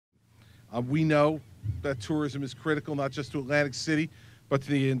We know that tourism is critical, not just to Atlantic City, but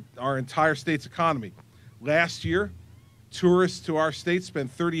to our entire state's economy. Last year, tourists to our state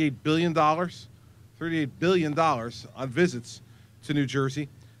spent $38 billion on visits to New Jersey,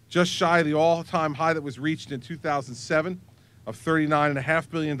 just shy of the all-time high that was reached in 2007 of $39.5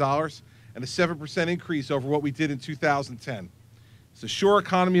 billion, and a 7% increase over what we did in 2010. So shore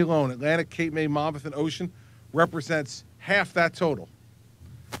economy alone, Atlantic, Cape May, Monmouth, and Ocean, represents half that total.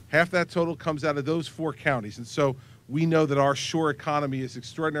 Half that total comes out of those 4 counties. And so we know that our shore economy is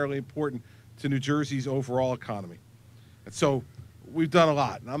extraordinarily important to New Jersey's overall economy. And so we've done a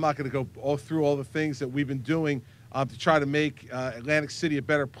lot. And I'm not going to go through all the things that we've been doing to try to make Atlantic City a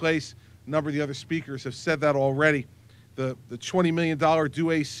better place. A number of the other speakers have said that already. The $20 million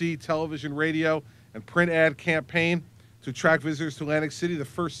Do AC television, radio, and print ad campaign to attract visitors to Atlantic City, the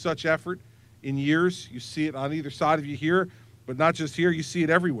first such effort in years. You see it on either side of you here, but not just here, you see it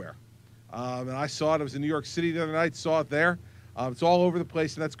everywhere. And I saw it. I was in New York City the other night, saw it there. It's all over the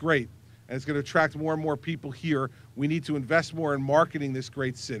place, and that's great. And it's going to attract more and more people here. We need to invest more in marketing this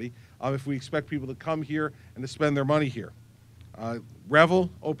great city if we expect people to come here and to spend their money here. Revel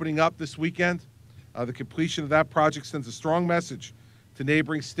opening up this weekend. The completion of that project sends a strong message to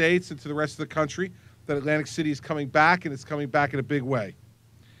neighboring states and to the rest of the country that Atlantic City is coming back, and it's coming back in a big way.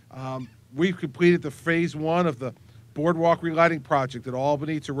 We've completed the phase 1 of the Boardwalk relighting project at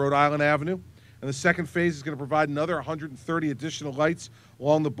Albany to Rhode Island Avenue, and the second phase is going to provide another 130 additional lights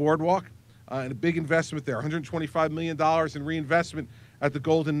along the boardwalk, and a big investment there, $125 million in reinvestment at the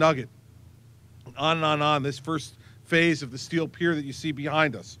Golden Nugget. On and on. This first phase of the steel pier that you see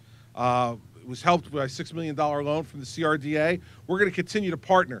behind us was helped by a $6 million loan from the CRDA. We're going to continue to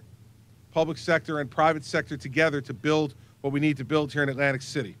partner public sector and private sector together to build what we need to build here in Atlantic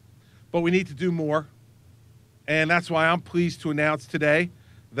City. But we need to do more, and that's why I'm pleased to announce today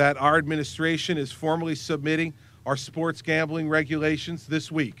that our administration is formally submitting our sports gambling regulations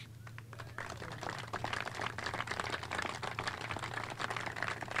this week.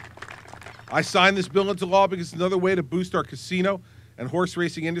 I signed this bill into law because it's another way to boost our casino and horse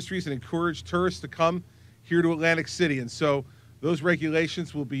racing industries and encourage tourists to come here to Atlantic City. And so those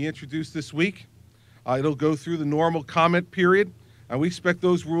regulations will be introduced this week. It'll go through the normal comment period, and we expect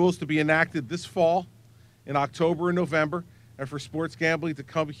those rules to be enacted this fall in October and November, and for sports gambling to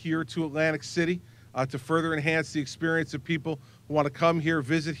come here to Atlantic City to further enhance the experience of people who want to come here,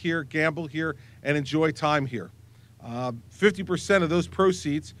 visit here, gamble here, and enjoy time here. 50% of those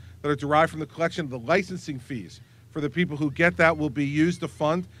proceeds that are derived from the collection of the licensing fees for the people who get that will be used to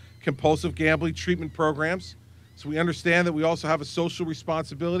fund compulsive gambling treatment programs. So we understand that we also have a social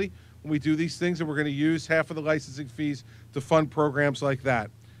responsibility when we do these things, and we're going to use half of the licensing fees to fund programs like that.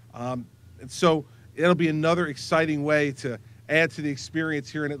 And so it'll be another exciting way to add to the experience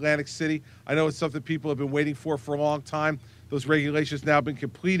here in Atlantic City. I know it's something people have been waiting for a long time. Those regulations now have been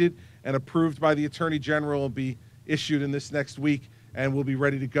completed and approved by the Attorney General, will be issued in this next week, and we'll be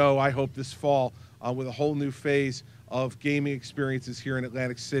ready to go, I hope, this fall with a whole new phase of gaming experiences here in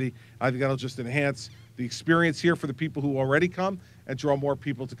Atlantic City. I think that'll just enhance the experience here for the people who already come and draw more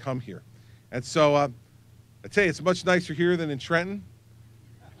people to come here. And so I tell you, it's much nicer here than in Trenton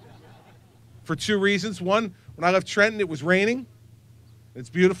for 2 reasons. One, when I left Trenton, it was raining. It's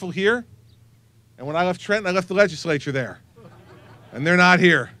beautiful here. And when I left Trenton, I left the legislature there. And they're not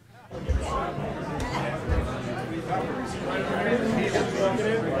here.